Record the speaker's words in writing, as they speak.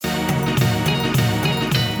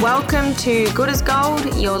Welcome to Good as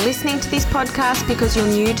Gold. You're listening to this podcast because you're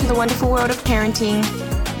new to the wonderful world of parenting.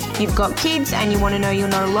 You've got kids and you want to know you're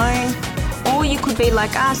not alone. Or you could be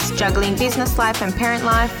like us, juggling business life and parent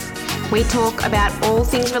life. We talk about all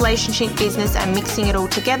things relationship, business and mixing it all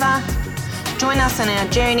together. Join us on our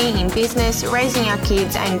journey in business, raising our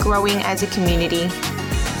kids and growing as a community.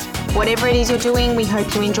 Whatever it is you're doing, we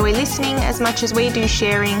hope you enjoy listening as much as we do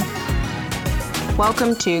sharing.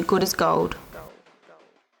 Welcome to Good as Gold.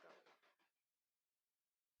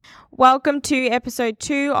 Welcome to episode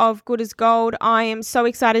 2 of Good as Gold. I am so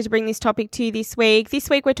excited to bring this topic to you this week. This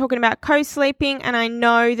week we're talking about co-sleeping, and I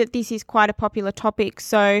know that this is quite a popular topic,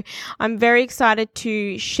 so I'm very excited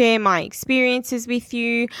to share my experiences with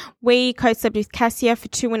you. We co-slept with Cassia for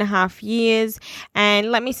 2.5 years, and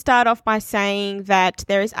let me start off by saying that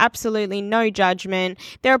there is absolutely no judgment.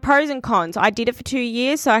 There are pros and cons. I did it for 2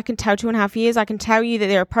 years, so I can tell 2.5 years. I can tell you that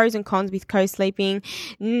there are pros and cons with co-sleeping.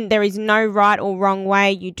 There is no right or wrong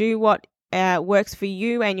way. You do what works for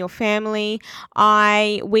you and your family.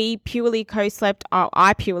 I purely co-slept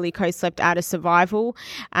out of survival.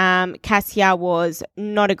 Cassia was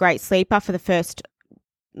not a great sleeper for the first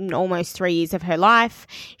almost 3 years of her life.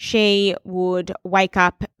 She would wake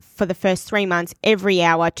up for the first 3 months every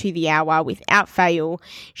hour to the hour without fail.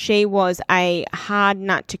 She was a hard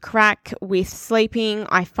nut to crack with sleeping.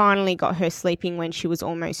 I finally got her sleeping when she was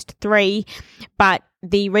almost 3, but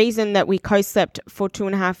the reason that we co-slept for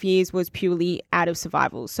 2.5 years was purely out of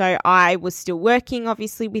survival. So I was still working,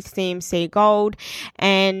 obviously, with CMC Gold,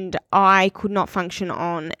 and I could not function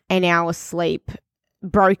on an hour's sleep,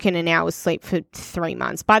 broken an hour's sleep for 3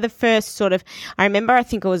 months. By the first I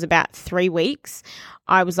think it was about 3 weeks,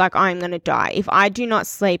 I was like, I'm going to die. If I do not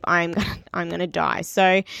sleep, I'm going to die.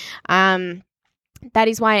 So that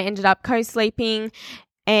is why I ended up co-sleeping,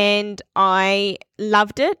 and I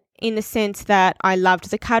loved it, in the sense that I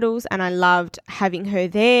loved the cuddles and I loved having her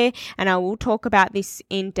there, and I will talk about this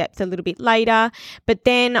in depth a little bit later. But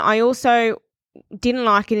then I also didn't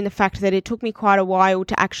like it in the fact that it took me quite a while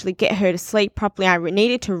to actually get her to sleep properly. I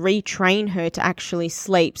needed to retrain her to actually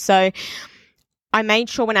sleep. So I made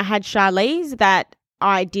sure when I had Charlize that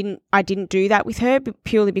I didn't do that with her,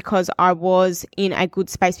 purely because I was in a good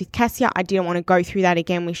space with Cassia. I didn't want to go through that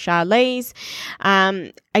again with Charlize.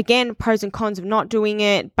 Again, pros and cons of not doing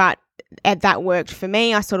it, but that worked for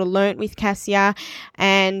me. I sort of learnt with Cassia,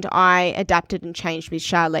 and I adapted and changed with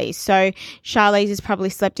Charlize. So Charlize has probably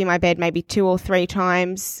slept in my bed maybe 2 or 3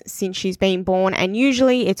 times since she's been born, and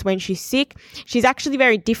usually it's when she's sick. She's actually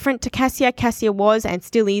very different to Cassia. Cassia was and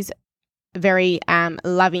still is very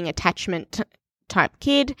loving attachment type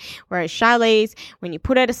kid, whereas Charlize, when you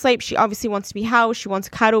put her to sleep, she obviously wants to be held, she wants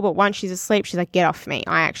to cuddle, but once she's asleep, she's like, get off me,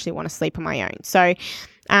 I actually want to sleep on my own. So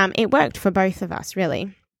it worked for both of us,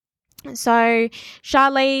 really. So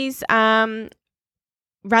Charlize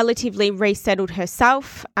relatively resettled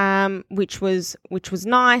herself, which was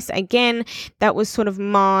nice. Again, that was sort of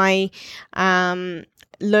my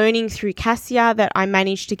learning through Cassia, that I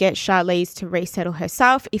managed to get Charlize to resettle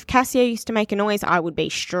herself. If Cassia used to make a noise, I would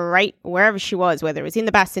be straight wherever she was, whether it was in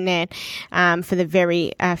the bassinet, for the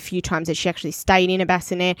very few times that she actually stayed in a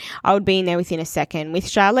bassinet, I would be in there within a second. With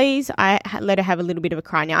Charlize, I let her have a little bit of a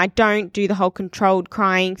cry. Now, I don't do the whole controlled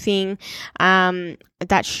crying thing.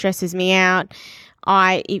 That stresses me out.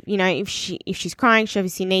 If she's crying, she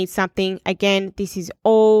obviously needs something. Again, this is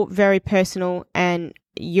all very personal and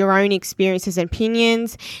your own experiences and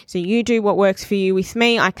opinions. So you do what works for you. With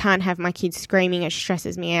me, I can't have my kids screaming. It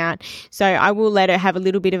stresses me out. So I will let her have a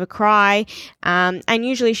little bit of a cry. And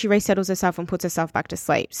usually she resettles herself and puts herself back to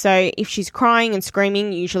sleep. So if she's crying and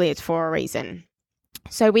screaming, usually it's for a reason.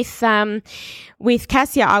 So with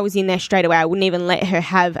Cassia, I was in there straight away. I wouldn't even let her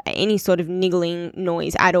have any sort of niggling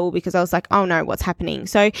noise at all, because I was like, oh no, what's happening?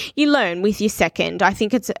 So you learn with your second. I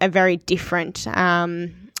think it's a very different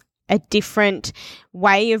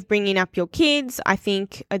way of bringing up your kids. I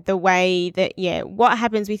think the way that, what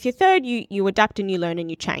happens with your third, you adapt and you learn and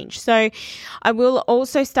you change. So I will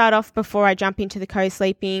also start off, before I jump into the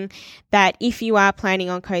co-sleeping, that if you are planning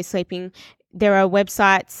on co-sleeping, there are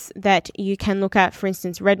websites that you can look at. For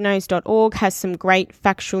instance, rednose.org has some great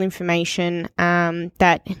factual information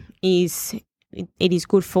that is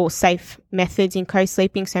good for safe methods in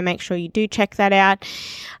co-sleeping, so make sure you do check that out.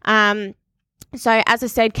 So as I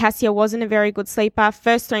said, Cassia wasn't a very good sleeper.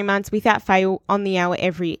 First 3 months, without fail, on the hour,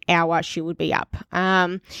 every hour she would be up.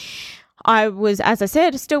 I was, as I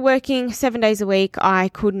said, still working 7 days a week. I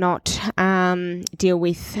could not deal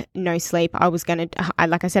with no sleep. I was going to,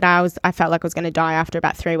 like I said, I felt like I was going to die after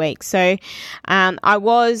about 3 weeks. So I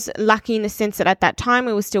was lucky in the sense that at that time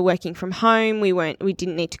we were still working from home. We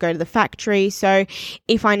didn't need to go to the factory. So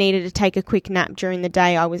if I needed to take a quick nap during the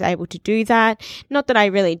day, I was able to do that. Not that I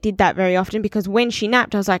really did that very often, because when she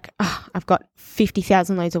napped, I was like, oh, I've got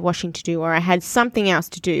 50,000 loads of washing to do, or I had something else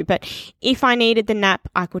to do. But if I needed the nap,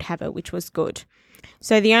 I could have it, which was good.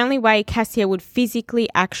 So the only way Cassia would physically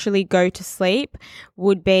actually go to sleep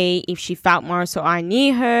would be if she felt Morris or I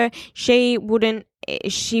near her. She wouldn't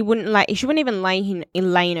even lay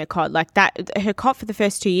in her cot like that. Her cot for the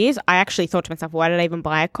first 2 years, I actually thought to myself, why did I even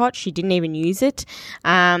buy a cot? She didn't even use it.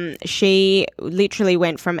 She literally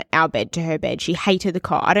went from our bed to her bed. She hated the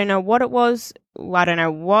cot. I don't know what it was. I don't know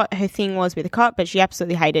what her thing was with the cot, but she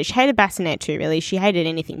absolutely hated it. She hated bassinet too, really. She hated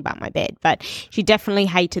anything but my bed, but she definitely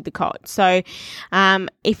hated the cot. So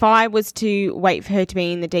if I was to wait for her to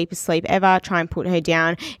be in the deepest sleep ever, try and put her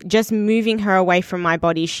down, just moving her away from my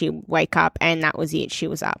body, she'd wake up, and that was it. She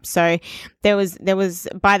was up. So there was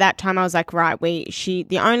by that time I was like, right,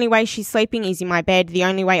 the only way she's sleeping is in my bed. The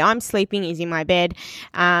only way I'm sleeping is in my bed.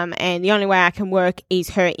 And the only way I can work is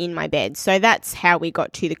her in my bed. So that's how we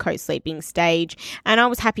got to the co-sleeping stage. And I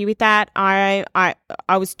was happy with that. I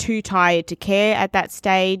was too tired to care at that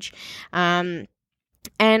stage. And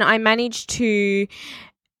I managed to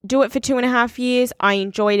do it for 2.5 years. I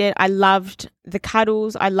enjoyed it. I loved the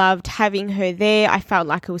cuddles. I loved having her there. I felt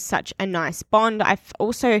like it was such a nice bond.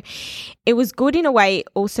 It was good in a way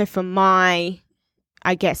also for my,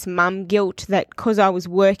 I guess, mum guilt, that because I was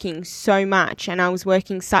working so much and I was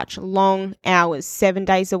working such long hours, 7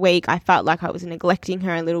 days a week, I felt like I was neglecting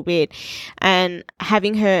her a little bit. And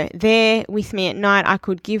having her there with me at night, I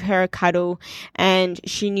could give her a cuddle and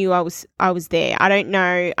she knew I was there. I don't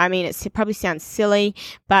know. I mean, it probably sounds silly,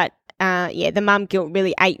 but the mum guilt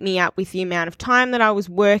really ate me up with the amount of time that I was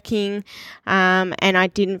working, and I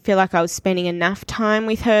didn't feel like I was spending enough time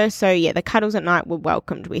with her. So the cuddles at night were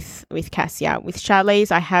welcomed with Cassia. With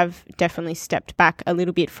Charlize, I have definitely stepped back a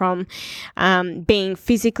little bit from being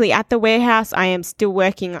physically at the warehouse. I am still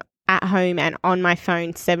working at home and on my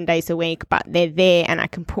phone 7 days a week, but they're there and I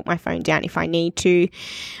can put my phone down if I need to.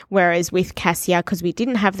 Whereas with Cassia, because we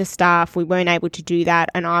didn't have the staff, we weren't able to do that,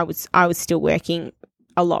 and I was still working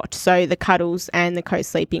a lot. So the cuddles and the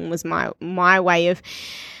co-sleeping was my way of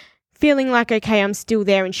feeling like, okay, I'm still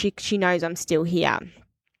there and she knows I'm still here.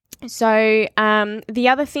 So the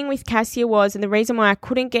other thing with Cassia was, and the reason why I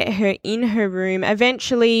couldn't get her in her room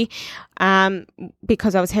eventually,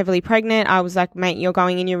 because I was heavily pregnant, I was like, mate, you're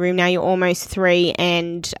going in your room now. You're almost 3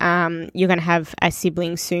 and you're going to have a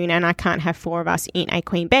sibling soon, and I can't have 4 of us in a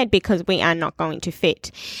queen bed because we are not going to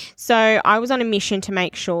fit. So I was on a mission to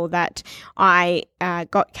make sure that I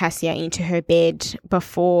got Cassia into her bed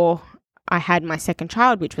before I had my second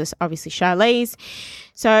child, which was obviously Charlize.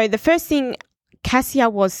 So the first thing, Cassia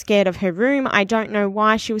was scared of her room. I don't know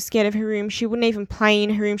why she was scared of her room. She wouldn't even play in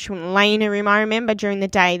her room. She wouldn't lay in her room. I remember during the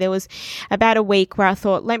day, there was about a week where I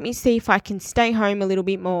thought, let me see if I can stay home a little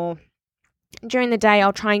bit more. During the day,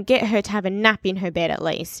 I'll try and get her to have a nap in her bed at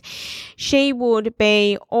least. She would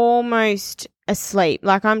be almost asleep,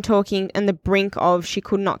 like I'm talking on the brink of, she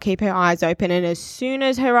could not keep her eyes open, and as soon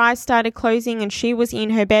as her eyes started closing and she was in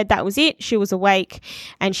her bed, that was it. She was awake,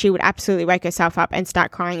 and she would absolutely wake herself up and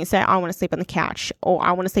start crying and say, I want to sleep on the couch, or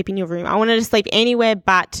I want to sleep in your room. I wanted to sleep anywhere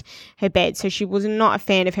but her bed. So she was not a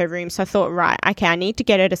fan of her room. So I thought, right, okay, I need to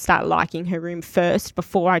get her to start liking her room first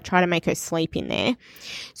before I try to make her sleep in there.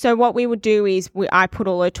 So what we would do is I put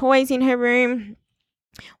all her toys in her room.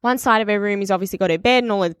 One side of her room is obviously got her bed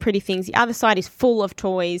and all of the pretty things. The other side is full of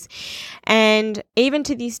toys. And even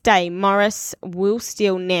to this day, Morris will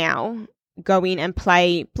still now go in and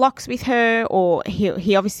play blocks with her, or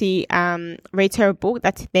he obviously reads her a book.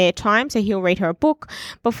 That's their time. So he'll read her a book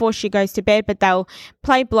before she goes to bed, but they'll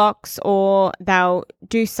play blocks or they'll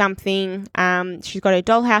do something. She's got her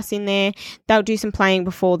dollhouse in there. They'll do some playing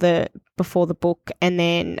before the book, and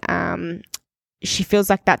then she feels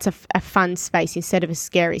like that's a fun space instead of a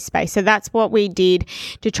scary space. So that's what we did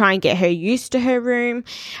to try and get her used to her room.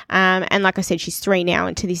 And like I said, she's 3 now,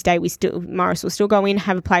 and to this day, Morris will still go in,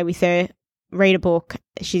 have a play with her, read a book.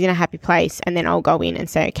 She's in a happy place, and then I'll go in and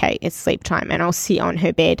say, okay, it's sleep time, and I'll sit on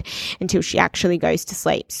her bed until she actually goes to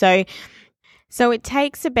sleep. So it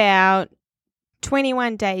takes about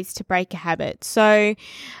 21 days to break a habit. So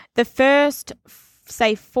the first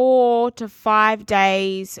say 4 to 5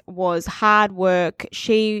 days was hard work.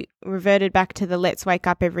 She reverted back to the let's wake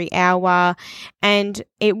up every hour, and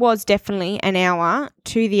it was definitely an hour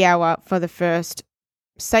to the hour for the first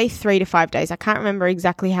say 3 to 5 days. I can't remember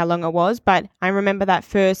exactly how long it was, but I remember that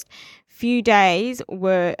first few days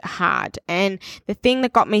were hard. And the thing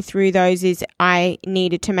that got me through those is I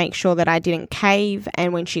needed to make sure that I didn't cave.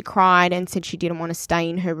 And when she cried and said she didn't want to stay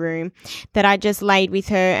in her room, that I just laid with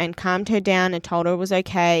her and calmed her down and told her it was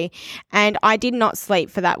okay. And I did not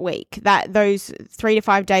sleep for that week. Those 3 to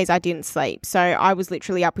 5 days I didn't sleep. So I was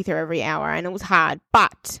literally up with her every hour, and it was hard.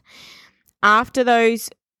 But after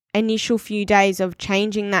those initial few days of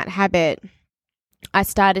changing that habit, I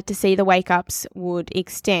started to see the wake-ups would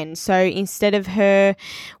extend. So instead of her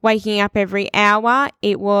waking up every hour,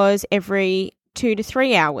 it was every 2 to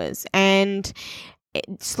 3 hours. And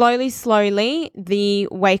slowly, the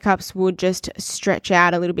wake-ups would just stretch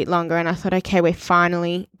out a little bit longer. And I thought, okay, we're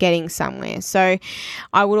finally getting somewhere. So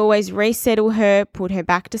I would always resettle her, put her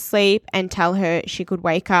back to sleep, and tell her she could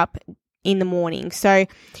wake up in the morning. So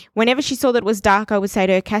whenever she saw that it was dark, I would say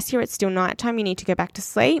to her, Cassia, it's still nighttime. You need to go back to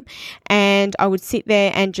sleep. And I would sit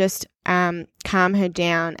there and just calm her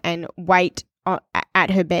down and wait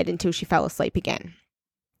at her bed until she fell asleep again.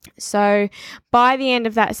 So by the end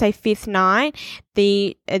of that, say 5th night,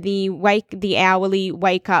 the hourly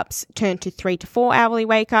wake ups turned to 3 to 4 hourly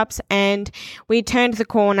wake ups, and we turned the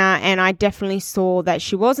corner, and I definitely saw that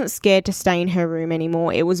she wasn't scared to stay in her room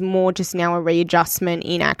anymore. It was more just now a readjustment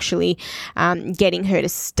in actually getting her to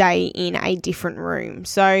stay in a different room.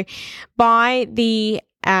 So by the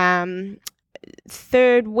 3rd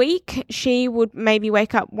week, she would maybe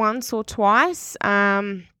wake up once or twice.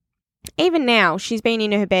 Even now, she's been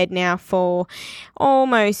in her bed now for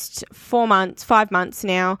almost 5 months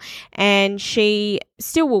now, and she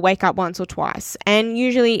still will wake up once or twice. And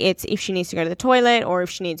usually it's if she needs to go to the toilet, or if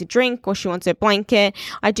she needs a drink, or she wants a blanket.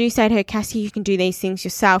 I do say to her, Cassie, you can do these things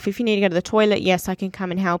yourself. If you need to go to the toilet, yes, I can come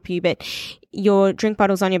and help you, but your drink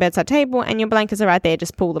bottle's on your bedside table and your blankets are right there,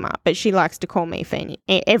 just pull them up. But she likes to call me for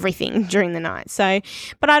everything during the night. So,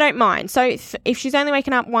 but I don't mind. So if she's only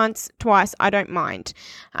waking up once, twice, I don't mind.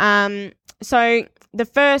 So the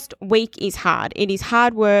first week is hard. It is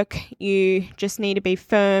hard work. You just need to be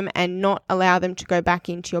firm and not allow them to go back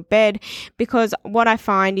into your bed, because what I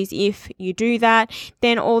find is if you do that,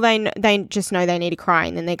 then they just know they need to cry,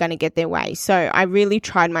 and then they're going to get their way. So I really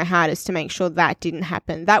tried my hardest to make sure that didn't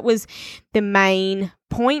happen. That was the main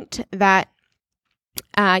point that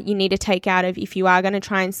you need to take out of if you are going to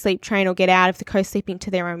try and sleep train or get out of the co-sleeping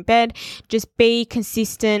to their own bed. Just be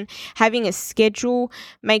consistent. Having a schedule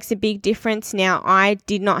makes a big difference. Now, I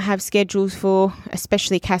did not have schedules for,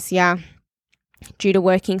 especially Cassia, due to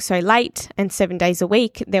working so late and 7 days a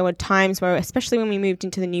week. There were times where, especially when we moved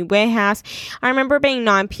into the new warehouse, I remember it being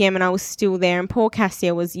 9 p.m. and I was still there, and poor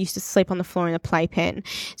Cassia used to sleep on the floor in the playpen.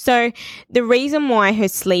 So the reason why her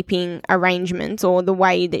sleeping arrangements or the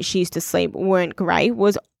way that she used to sleep weren't great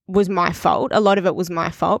was my fault. A lot of it was my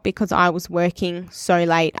fault because I was working so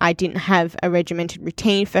late. I didn't have a regimented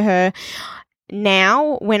routine for her.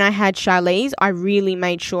 Now, when I had Charlize, I really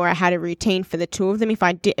made sure I had a routine for the two of them. If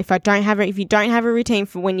you don't have a routine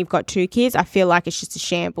for when you've got 2 kids, I feel like it's just a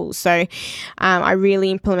shambles. So, I really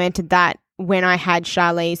implemented that when I had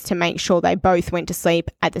Charlize to make sure they both went to sleep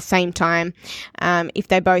at the same time. If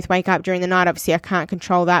they both wake up during the night, obviously I can't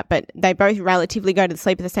control that, but they both relatively go to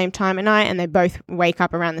sleep at the same time at night, and they both wake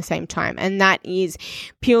up around the same time. And that is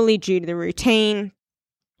purely due to the routine.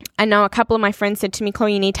 I know a couple of my friends said to me,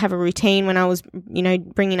 Chloe, you need to have a routine, when I was,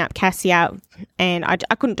 bringing up Cassie out, and I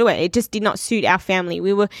couldn't do it. It just did not suit our family.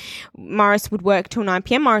 Morris would work till 9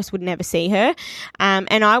 p.m. Morris would never see her.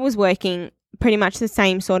 And I was working pretty much the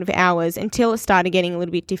same sort of hours until it started getting a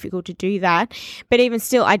little bit difficult to do that. But even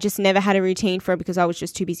still, I just never had a routine for it because I was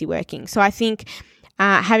just too busy working. So I think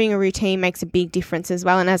having a routine makes a big difference as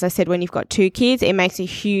well. And as I said, when you've got 2 kids, it makes a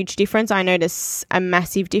huge difference. I notice a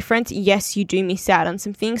massive difference. Yes, you do miss out on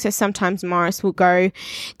some things. So sometimes Morris will go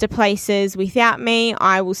to places without me.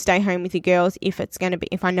 I will stay home with the girls if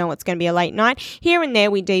I know it's going to be a late night. Here and there,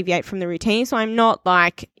 we deviate from the routine. So I'm not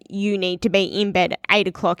like, you need to be in bed at 8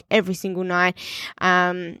 o'clock every single night.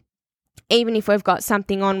 Even if we've got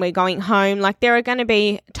something on, we're going home. Like, there are going to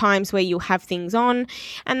be times where you'll have things on,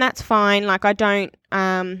 and that's fine. Like, I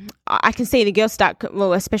can see the girls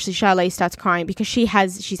especially Charlize starts crying because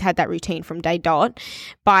she's had that routine from day dot.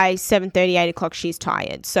 By 7:30, 8 o'clock, she's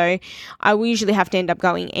tired. So I will usually have to end up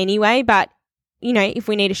going anyway, but if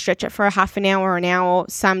we need to stretch it for a half an hour or an hour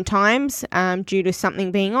sometimes, due to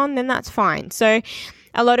something being on, then that's fine. So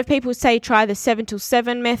a lot of people say try the 7 till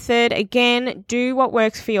 7 method. Again, do what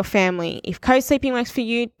works for your family. If co-sleeping works for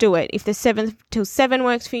you, do it. If the 7 till 7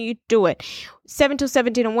 works for you, do it. 7 till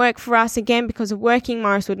 7 didn't work for us. Again, because of working,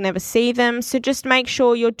 Morris would never see them. So just make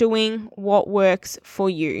sure you're doing what works for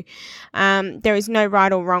you. There is no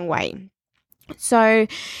right or wrong way. So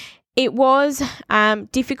it was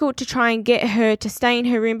difficult to try and get her to stay in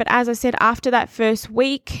her room. But as I said, after that first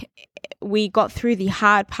week, we got through the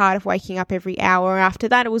hard part of waking up every hour. After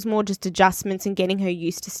that, it was more just adjustments and getting her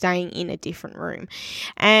used to staying in a different room.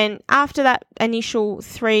 And after that initial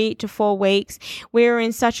 3 to 4 weeks, we were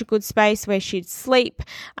in such a good space where she'd sleep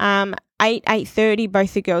 8:30,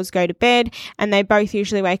 both the girls go to bed, and they both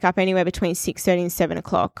usually wake up anywhere between 6:30 and 7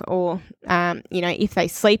 o'clock. Or, if they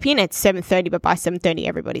sleep in, it's 7:30, but by 7:30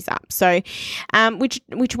 everybody's up. So,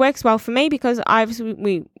 which works well for me because I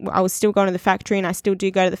was still going to the factory, and I still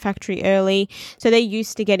do go to the factory early. So they're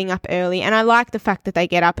used to getting up early, and I like the fact that they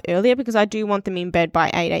get up earlier because I do want them in bed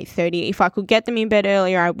by 8:30. If I could get them in bed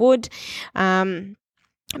earlier, I would.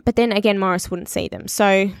 But then again, Morris wouldn't see them.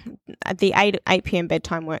 So the 8 p.m.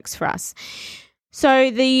 bedtime works for us. So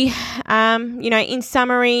in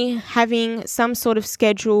summary, having some sort of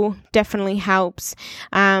schedule definitely helps.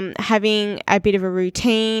 Having a bit of a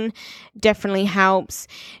routine definitely helps.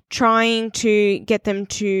 Trying to get them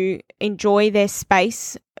to enjoy their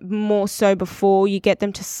space more so before you get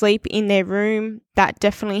them to sleep in their room, that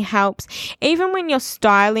definitely helps. Even when you're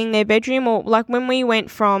styling their bedroom, or like when we went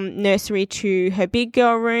from nursery to her big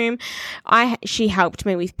girl room, she helped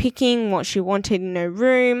me with picking what she wanted in her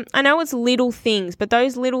room. I know it's little things, but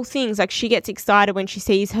those little things, like she gets excited when she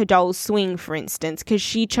sees her dolls swing, for instance, because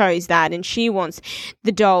she chose that and she wants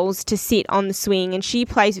the dolls to sit on the swing and she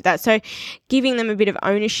plays with that. So giving them a bit of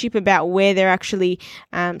ownership about where they're actually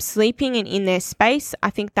sleeping and in their space, I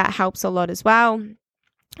think that helps a lot as well.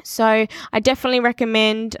 So I definitely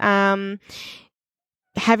recommend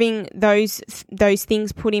having those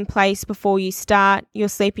things put in place before you start your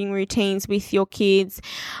sleeping routines with your kids.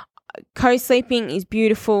 Co-sleeping is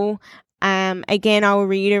beautiful. Again, I will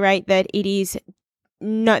reiterate that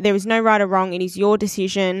there is no right or wrong. It is your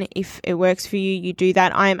decision. If it works for you, you do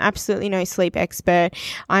that. I am absolutely no sleep expert.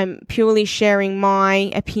 I'm purely sharing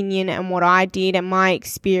my opinion and what I did and my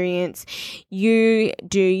experience. You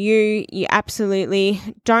do you. You absolutely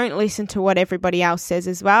don't listen to what everybody else says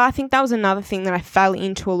as well. I think that was another thing that I fell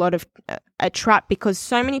into a trap because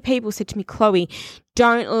so many people said to me, Chloe,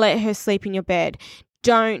 don't let her sleep in your bed.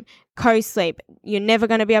 Don't co-sleep. You're never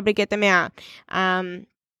going to be able to get them out. And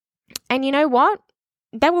you know what?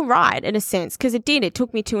 They were right in a sense because it did. It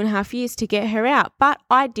took me 2.5 years to get her out, but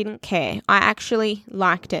I didn't care. I actually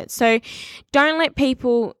liked it. So don't let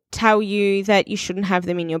people tell you that you shouldn't have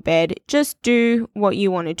them in your bed. Just do what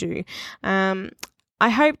you want to do. I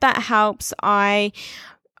hope that helps. I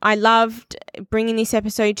loved bringing this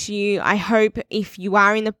episode to you. I hope if you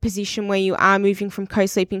are in the position where you are moving from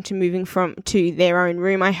co-sleeping to moving to their own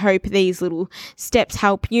room, I hope these little steps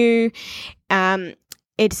help you.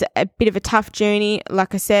 It's a bit of a tough journey,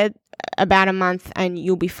 like I said, about a month and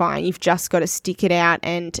you'll be fine. You've just got to stick it out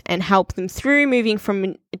and help them through moving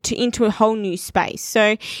into a whole new space.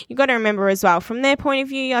 So you've got to remember as well, from their point of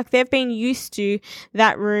view, like they've been used to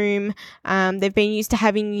that room. They've been used to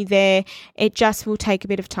having you there. It just will take a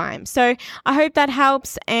bit of time. So I hope that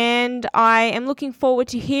helps, and I am looking forward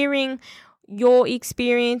to hearing your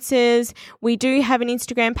experiences. We do have an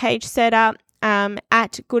Instagram page set up.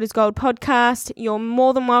 At Good as Gold Podcast. You're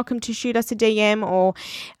more than welcome to shoot us a DM or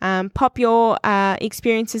pop your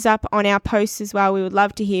experiences up on our posts as well. We would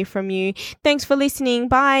love to hear from you. Thanks for listening.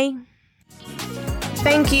 Bye.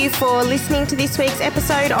 Thank you for listening to this week's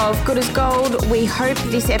episode of Good as Gold. We hope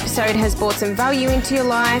this episode has brought some value into your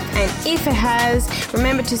life, and if it has,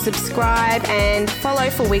 remember to subscribe and follow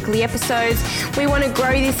for weekly episodes. We want to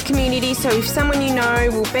grow this community, so if someone you know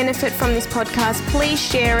will benefit from this podcast, please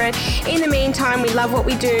share it. In the meantime, we love what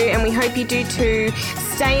we do and we hope you do too.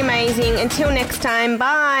 Stay amazing. Until next time,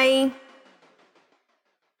 bye.